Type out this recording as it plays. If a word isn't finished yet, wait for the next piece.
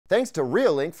Thanks to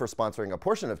Reolink for sponsoring a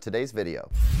portion of today's video.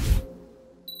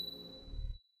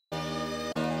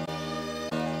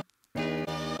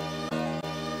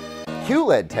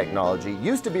 QLED technology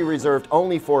used to be reserved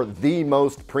only for the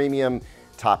most premium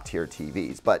top-tier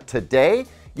TVs, but today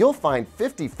you'll find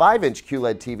 55-inch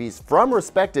QLED TVs from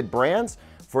respected brands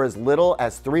for as little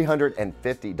as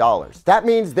 $350. That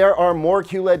means there are more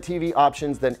QLED TV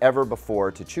options than ever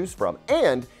before to choose from,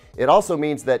 and it also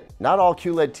means that not all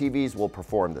QLED TVs will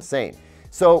perform the same.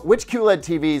 So which QLED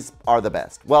TVs are the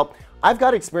best? Well, I've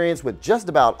got experience with just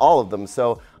about all of them,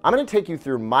 so I'm going to take you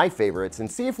through my favorites and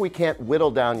see if we can't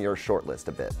whittle down your shortlist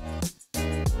a bit.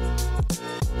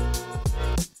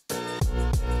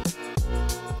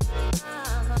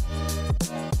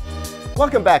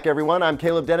 Welcome back, everyone. I'm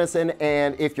Caleb Dennison,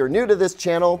 and if you're new to this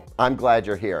channel, I'm glad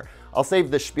you're here. I'll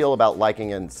save the spiel about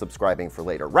liking and subscribing for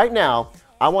later. Right now,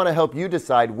 I want to help you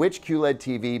decide which QLED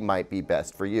TV might be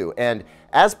best for you. And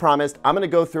as promised, I'm going to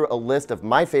go through a list of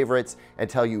my favorites and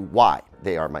tell you why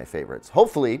they are my favorites.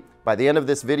 Hopefully, by the end of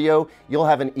this video, you'll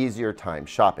have an easier time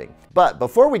shopping. But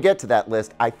before we get to that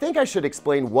list, I think I should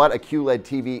explain what a QLED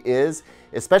TV is,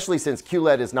 especially since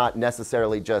QLED is not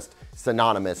necessarily just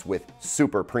synonymous with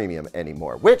super premium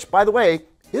anymore, which, by the way,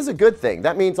 is a good thing.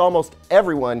 That means almost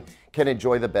everyone can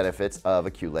enjoy the benefits of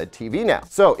a QLED TV now.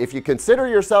 So if you consider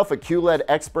yourself a QLED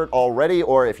expert already,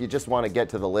 or if you just want to get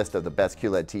to the list of the best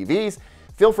QLED TVs,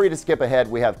 feel free to skip ahead.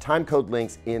 We have timecode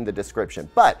links in the description.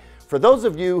 But for those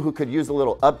of you who could use a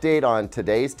little update on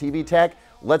today's TV tech,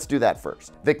 let's do that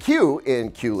first. The Q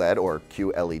in QLED, or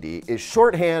QLED, is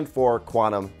shorthand for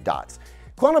quantum dots.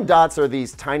 Quantum dots are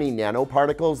these tiny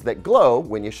nanoparticles that glow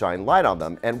when you shine light on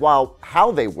them. And while how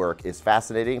they work is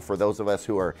fascinating for those of us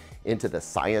who are into the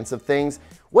science of things,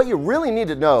 what you really need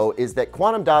to know is that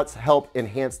quantum dots help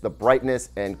enhance the brightness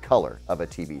and color of a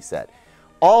TV set.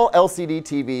 All LCD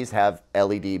TVs have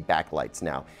LED backlights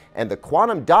now, and the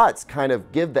quantum dots kind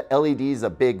of give the LEDs a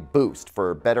big boost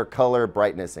for better color,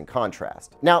 brightness, and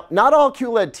contrast. Now, not all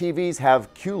QLED TVs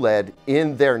have QLED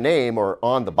in their name or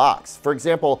on the box. For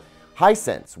example,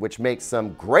 Hisense, which makes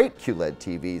some great QLED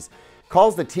TVs,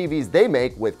 calls the TVs they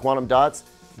make with quantum dots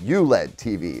ULED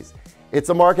TVs. It's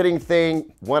a marketing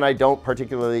thing, one I don't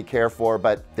particularly care for,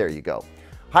 but there you go.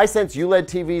 Hisense ULED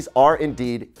TVs are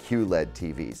indeed QLED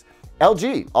TVs.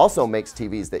 LG also makes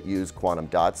TVs that use quantum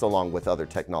dots along with other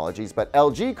technologies, but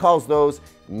LG calls those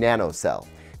nanocell.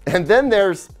 And then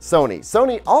there's Sony.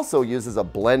 Sony also uses a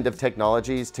blend of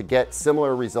technologies to get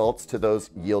similar results to those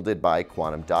yielded by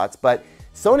quantum dots, but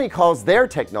Sony calls their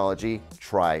technology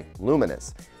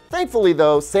tri-luminous. Thankfully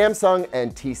though, Samsung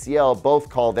and TCL both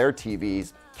call their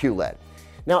TVs QLED.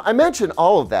 Now I mention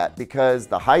all of that because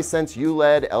the Hisense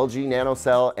ULED, LG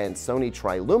nanocell, and Sony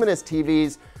tri-luminous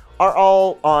TVs are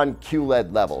all on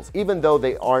QLED levels, even though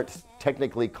they aren't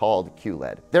technically called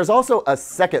QLED. There's also a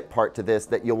second part to this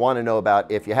that you'll want to know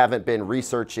about if you haven't been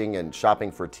researching and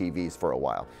shopping for TVs for a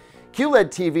while. QLED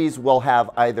TVs will have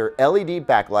either LED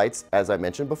backlights, as I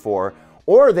mentioned before,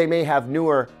 or they may have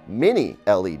newer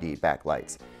Mini-LED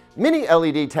backlights.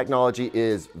 Mini-LED technology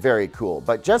is very cool,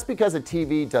 but just because a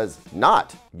TV does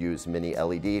not use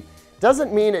Mini-LED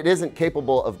doesn't mean it isn't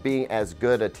capable of being as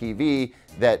good a TV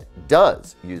that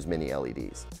does use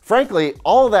Mini-LEDs. Frankly,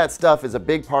 all of that stuff is a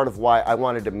big part of why I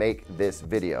wanted to make this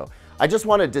video. I just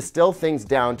want to distill things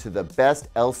down to the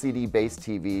best LCD-based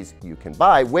TVs you can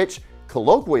buy, which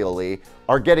colloquially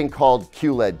are getting called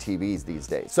QLED TVs these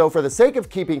days. So for the sake of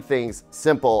keeping things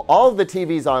simple, all of the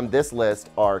TVs on this list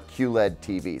are QLED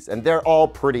TVs, and they're all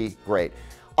pretty great.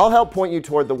 I'll help point you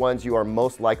toward the ones you are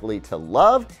most likely to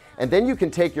love, and then you can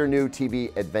take your new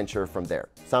TV adventure from there.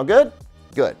 Sound good?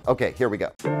 Good. Okay, here we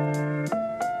go.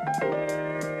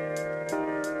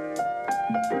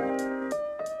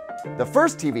 The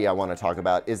first TV I want to talk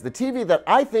about is the TV that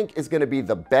I think is going to be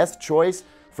the best choice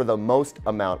for the most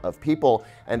amount of people,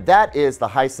 and that is the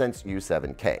Hisense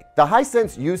U7K. The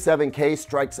Hisense U7K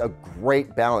strikes a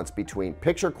great balance between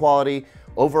picture quality,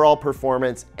 overall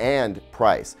performance, and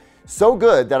price. So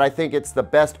good that I think it's the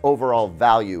best overall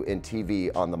value in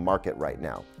TV on the market right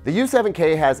now. The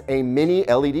U7K has a mini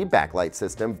LED backlight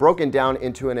system broken down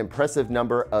into an impressive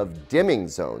number of dimming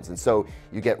zones, and so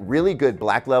you get really good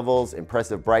black levels,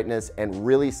 impressive brightness, and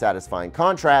really satisfying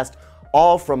contrast,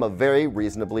 all from a very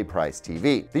reasonably priced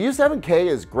TV. The U7K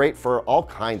is great for all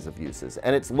kinds of uses,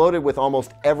 and it's loaded with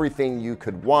almost everything you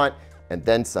could want and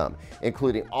then some,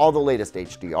 including all the latest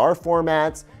HDR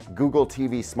formats, Google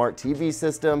TV Smart TV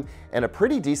system, and a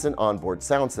pretty decent onboard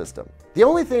sound system. The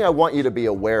only thing I want you to be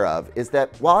aware of is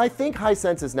that while I think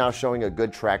Hisense is now showing a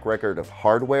good track record of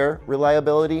hardware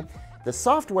reliability, the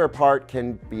software part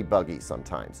can be buggy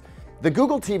sometimes. The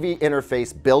Google TV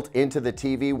interface built into the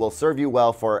TV will serve you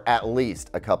well for at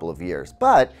least a couple of years,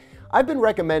 but I've been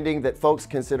recommending that folks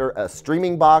consider a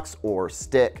streaming box or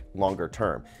stick longer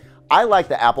term. I like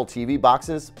the Apple TV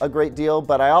boxes a great deal,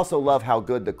 but I also love how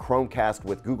good the Chromecast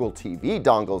with Google TV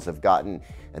dongles have gotten,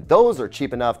 and those are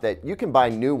cheap enough that you can buy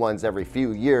new ones every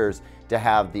few years to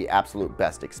have the absolute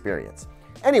best experience.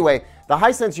 Anyway, the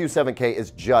Hisense U7K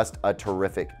is just a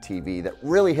terrific TV that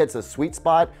really hits a sweet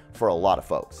spot for a lot of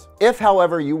folks. If,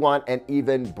 however, you want an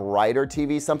even brighter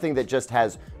TV, something that just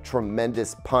has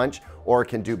tremendous punch or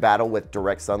can do battle with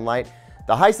direct sunlight,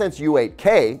 the Hisense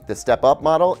U8K, the step-up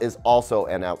model, is also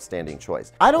an outstanding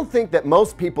choice. I don't think that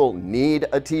most people need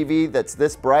a TV that's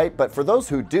this bright, but for those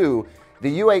who do,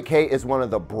 the U8K is one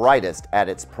of the brightest at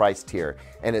its price tier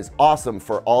and is awesome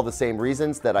for all the same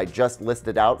reasons that I just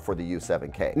listed out for the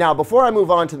U7K. Now, before I move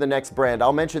on to the next brand,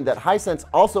 I'll mention that Hisense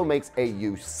also makes a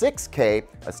U6K,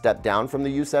 a step down from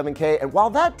the U7K, and while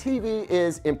that TV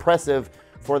is impressive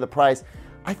for the price,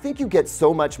 I think you get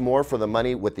so much more for the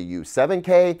money with the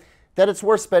U7K that it's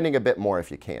worth spending a bit more if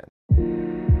you can.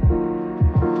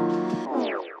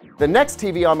 The next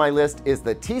TV on my list is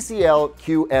the TCL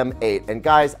QM8, and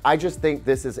guys, I just think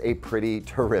this is a pretty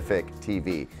terrific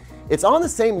TV. It's on the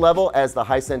same level as the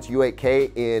Hisense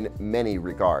U8K in many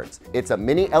regards. It's a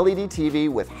Mini-LED TV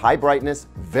with high brightness,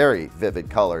 very vivid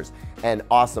colors, and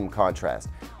awesome contrast.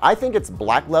 I think its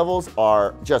black levels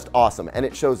are just awesome, and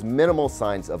it shows minimal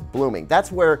signs of blooming.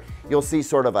 That's where you'll see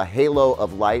sort of a halo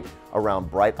of light around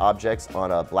bright objects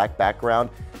on a black background.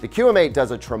 The QM8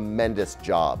 does a tremendous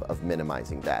job of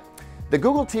minimizing that. The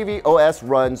Google TV OS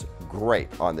runs great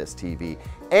on this TV,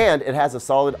 and it has a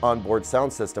solid onboard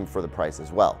sound system for the price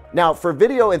as well. Now, for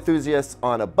video enthusiasts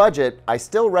on a budget, I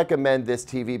still recommend this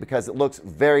TV because it looks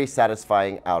very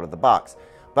satisfying out of the box.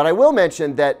 But I will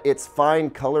mention that its fine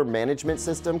color management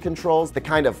system controls, the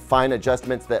kind of fine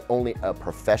adjustments that only a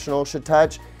professional should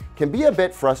touch, can be a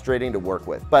bit frustrating to work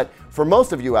with. But for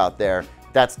most of you out there,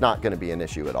 that's not going to be an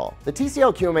issue at all. The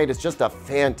TCL QM8 is just a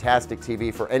fantastic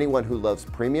TV for anyone who loves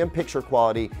premium picture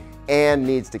quality and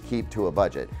needs to keep to a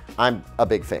budget. I'm a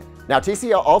big fan. Now,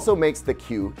 TCL also makes the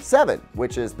Q7,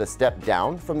 which is the step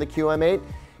down from the QM8.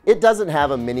 It doesn't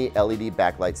have a mini LED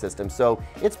backlight system, so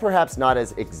it's perhaps not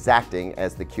as exacting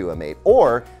as the QM8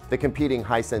 or the competing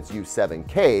Hisense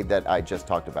U7K that I just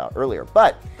talked about earlier,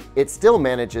 but it still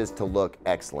manages to look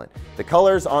excellent. The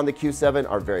colors on the Q7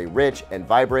 are very rich and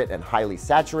vibrant and highly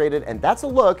saturated, and that's a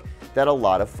look that a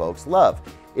lot of folks love.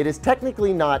 It is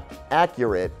technically not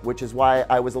accurate, which is why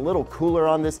I was a little cooler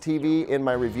on this TV in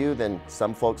my review than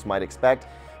some folks might expect.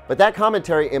 But that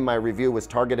commentary in my review was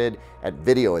targeted at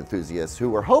video enthusiasts who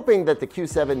were hoping that the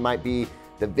Q7 might be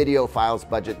the video files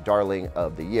budget darling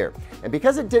of the year. And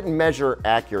because it didn't measure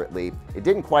accurately, it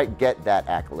didn't quite get that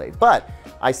accolade. But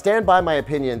I stand by my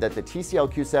opinion that the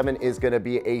TCL Q7 is going to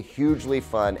be a hugely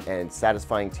fun and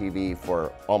satisfying TV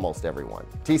for almost everyone.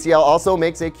 TCL also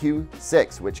makes a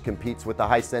Q6, which competes with the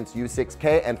Hisense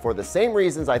U6K, and for the same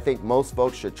reasons I think most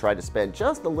folks should try to spend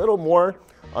just a little more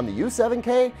on the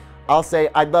U7K, I'll say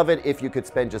I'd love it if you could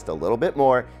spend just a little bit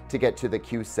more to get to the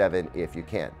Q7 if you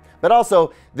can. But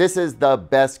also, this is the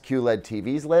best QLED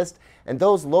TVs list, and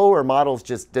those lower models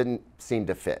just didn't seem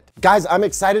to fit. Guys, I'm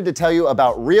excited to tell you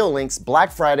about Realink's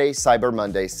Black Friday Cyber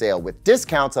Monday sale with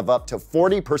discounts of up to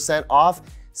 40% off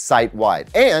site-wide.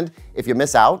 And if you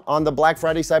miss out on the Black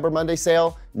Friday Cyber Monday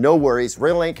sale, no worries.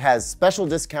 Reallink has special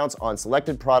discounts on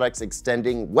selected products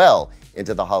extending well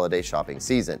into the holiday shopping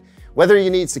season. Whether you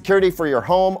need security for your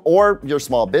home or your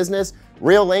small business,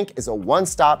 Reallink is a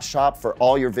one-stop shop for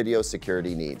all your video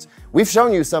security needs. We've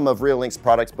shown you some of Realink's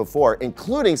products before,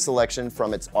 including selection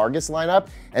from its Argus lineup,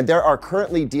 and there are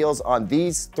currently deals on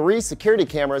these 3 security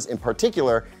cameras in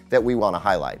particular that we want to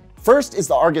highlight. First is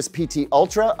the Argus PT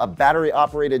Ultra, a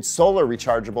battery-operated solar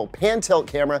rechargeable pan-tilt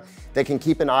camera that can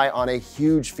keep an eye on a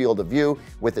huge field of view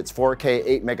with its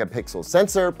 4K 8-megapixel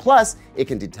sensor, plus it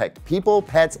can detect people,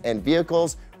 pets, and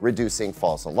vehicles, reducing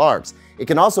false alarms. It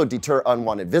can also deter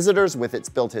unwanted visitors with its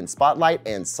built-in spotlight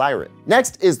and siren.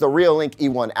 Next is the Reallink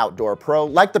E1 Outdoor Pro.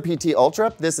 Like the PT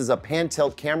Ultra, this is a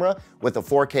pan-tilt camera with a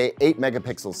 4K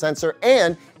 8-megapixel sensor,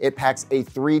 and it packs a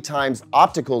 3x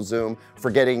optical zoom for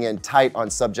getting in tight on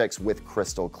subjects with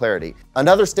crystal clarity.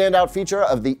 Another standout feature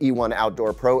of the E1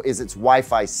 Outdoor Pro is its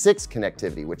Wi-Fi 6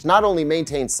 connectivity, which not only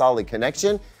maintains solid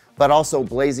connection, but also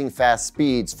blazing fast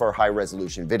speeds for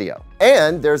high-resolution video.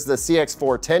 And there's the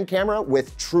CX410 camera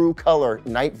with true color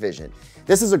night vision.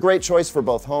 This is a great choice for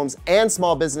both homes and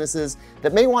small businesses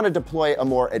that may want to deploy a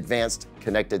more advanced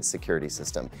connected security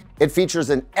system. It features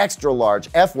an extra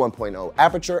large f1.0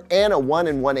 aperture and a 1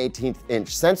 1/18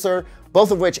 inch sensor,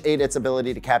 both of which aid its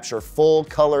ability to capture full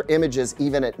color images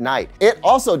even at night. It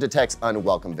also detects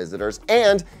unwelcome visitors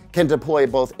and can deploy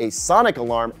both a sonic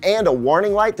alarm and a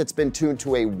warning light that's been tuned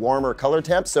to a warmer color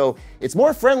temp, so it's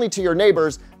more friendly to your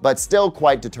neighbors, but still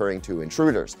quite deterring to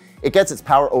intruders. It gets its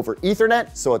power over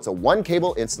Ethernet, so it's a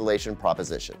one-cable installation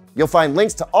proposition. You'll find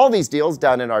links to all these deals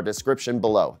down in our description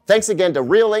below. Thanks again to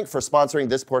Reolink for sponsoring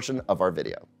this portion of our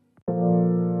video.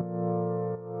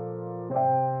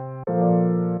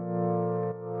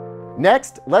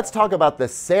 Next, let's talk about the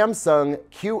Samsung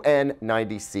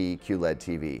QN90C QLED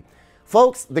TV.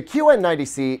 Folks, the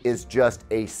QN90C is just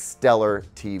a stellar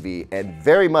TV and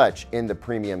very much in the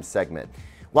premium segment.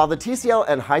 While the TCL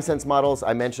and Hisense models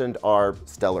I mentioned are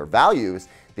stellar values,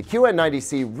 the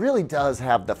QN90C really does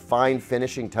have the fine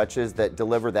finishing touches that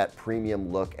deliver that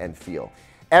premium look and feel.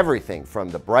 Everything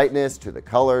from the brightness to the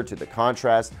color to the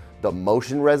contrast, the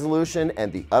motion resolution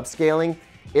and the upscaling,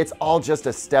 it's all just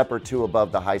a step or two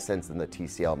above the Hisense and the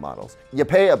TCL models. You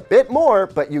pay a bit more,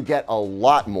 but you get a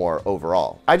lot more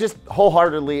overall. I just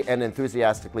wholeheartedly and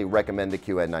enthusiastically recommend the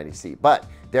QN90C, but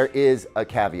there is a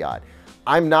caveat.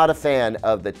 I'm not a fan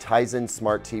of the Tizen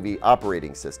Smart TV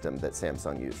operating system that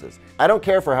Samsung uses. I don't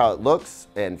care for how it looks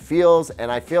and feels, and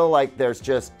I feel like there's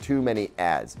just too many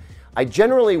ads. I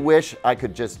generally wish I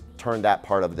could just turn that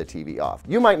part of the TV off.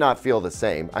 You might not feel the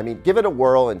same. I mean, give it a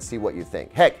whirl and see what you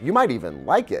think. Heck, you might even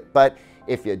like it, but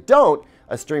if you don't,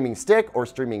 a streaming stick or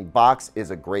streaming box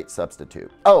is a great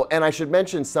substitute. Oh, and I should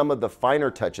mention some of the finer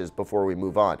touches before we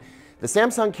move on. The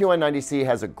Samsung QN90C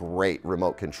has a great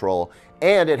remote control,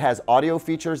 and it has audio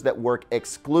features that work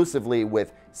exclusively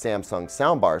with Samsung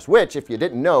soundbars, which, if you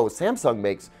didn't know, Samsung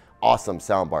makes awesome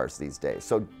soundbars these days,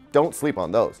 so don't sleep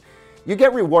on those. You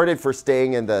get rewarded for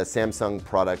staying in the Samsung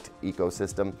product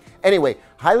ecosystem. Anyway,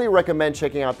 highly recommend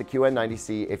checking out the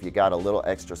QN90C if you got a little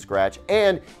extra scratch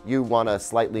and you want a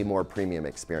slightly more premium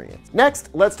experience. Next,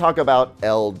 let's talk about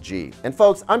LG. And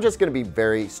folks, I'm just gonna be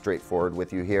very straightforward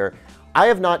with you here. I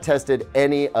have not tested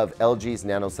any of LG's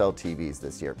NanoCell TVs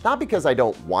this year. Not because I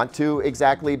don't want to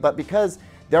exactly, but because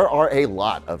there are a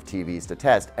lot of TVs to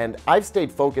test, and I've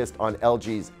stayed focused on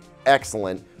LG's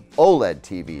excellent OLED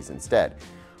TVs instead.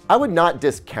 I would not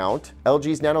discount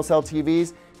LG's NanoCell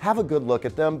TVs, have a good look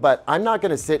at them, but I'm not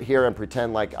gonna sit here and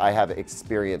pretend like I have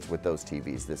experience with those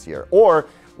TVs this year, or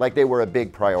like they were a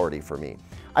big priority for me.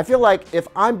 I feel like if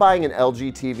I'm buying an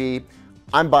LG TV,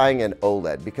 I'm buying an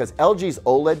OLED because LG's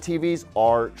OLED TVs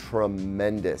are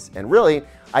tremendous. And really,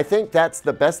 I think that's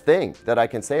the best thing that I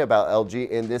can say about LG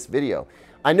in this video.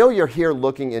 I know you're here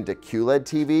looking into QLED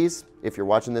TVs if you're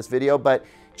watching this video, but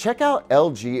check out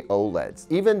LG OLEDs.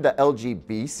 Even the LG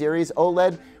B series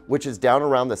OLED, which is down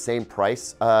around the same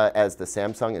price as the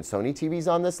Samsung and Sony TVs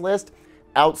on this list,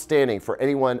 outstanding for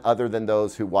anyone other than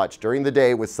those who watch during the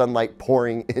day with sunlight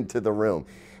pouring into the room.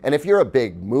 And if you're a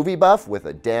big movie buff with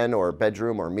a den or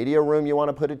bedroom or media room you want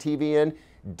to put a TV in,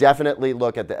 definitely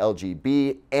look at the LG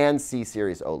B and C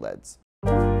series OLEDs.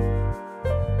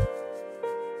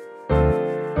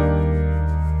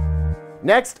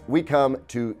 Next, we come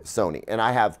to Sony, and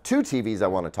I have two TVs I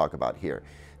want to talk about here.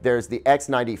 There's the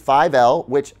X95L,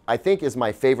 which I think is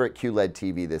my favorite QLED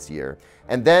TV this year,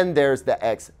 and then there's the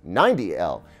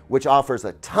X90L, which offers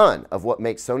a ton of what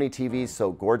makes Sony TVs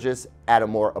so gorgeous at a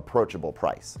more approachable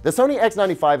price. The Sony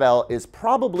X95L is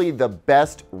probably the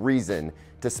best reason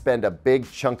to spend a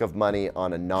big chunk of money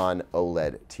on a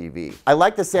non-OLED TV. I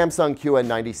like the Samsung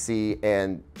QN90C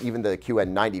and even the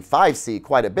QN95C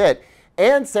quite a bit,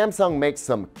 and Samsung makes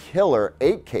some killer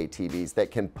 8K TVs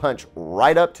that can punch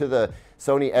right up to the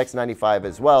Sony X95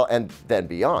 as well, and then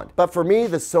beyond. But for me,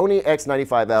 the Sony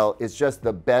X95L is just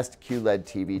the best QLED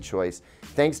TV choice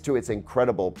thanks to its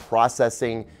incredible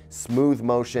processing, smooth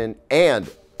motion, and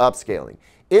upscaling.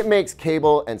 It makes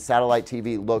cable and satellite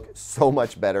TV look so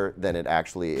much better than it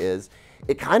actually is.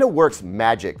 It kind of works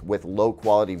magic with low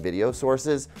quality video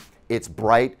sources. It's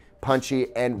bright, punchy,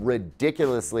 and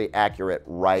ridiculously accurate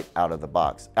right out of the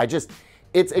box.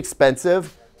 It's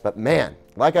expensive, but man,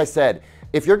 like I said,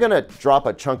 if you're gonna drop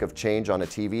a chunk of change on a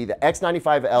TV, the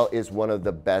X95L is one of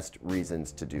the best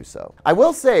reasons to do so. I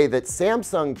will say that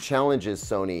Samsung challenges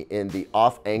Sony in the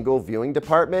off-angle viewing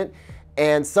department,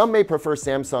 and some may prefer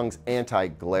Samsung's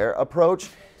anti-glare approach,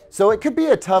 so it could be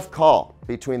a tough call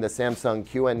between the Samsung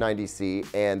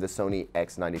QN90C and the Sony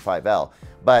X95L,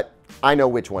 but I know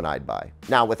which one I'd buy.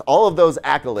 Now, with all of those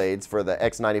accolades for the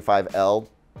X95L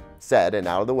said and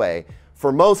out of the way,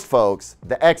 for most folks,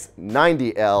 the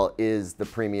X90L is the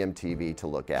premium TV to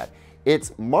look at.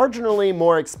 It's marginally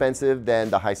more expensive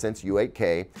than the Hisense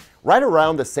U8K, right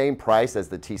around the same price as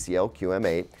the TCL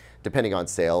QM8. depending on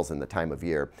sales and the time of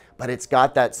year. But it's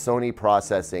got that Sony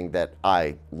processing that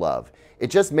I love. It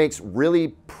just makes really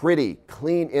pretty,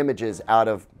 clean images out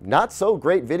of not so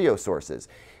great video sources.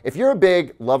 If you're a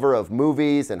big lover of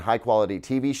movies and high-quality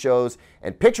TV shows,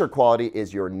 and picture quality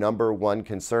is your #1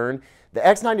 concern, the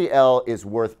X90L is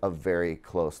worth a very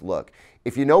close look.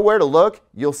 If you know where to look,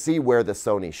 you'll see where the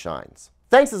Sony shines.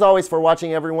 Thanks as always for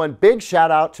watching, everyone. Big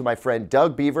shout out to my friend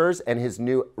Doug Beavers and his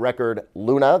new record,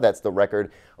 Luna. That's the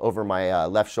record over my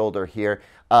left shoulder here.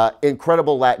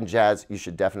 Incredible Latin jazz. You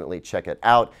should definitely check it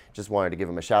out. Just wanted to give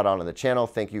him a shout out on the channel.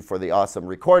 Thank you for the awesome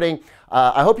recording.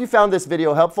 I hope you found this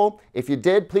video helpful. If you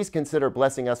did, please consider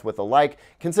blessing us with a like.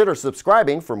 Consider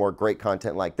subscribing for more great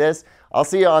content like this. I'll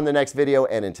see you on the next video,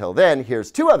 and until then,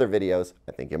 here's 2 other videos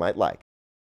I think you might like.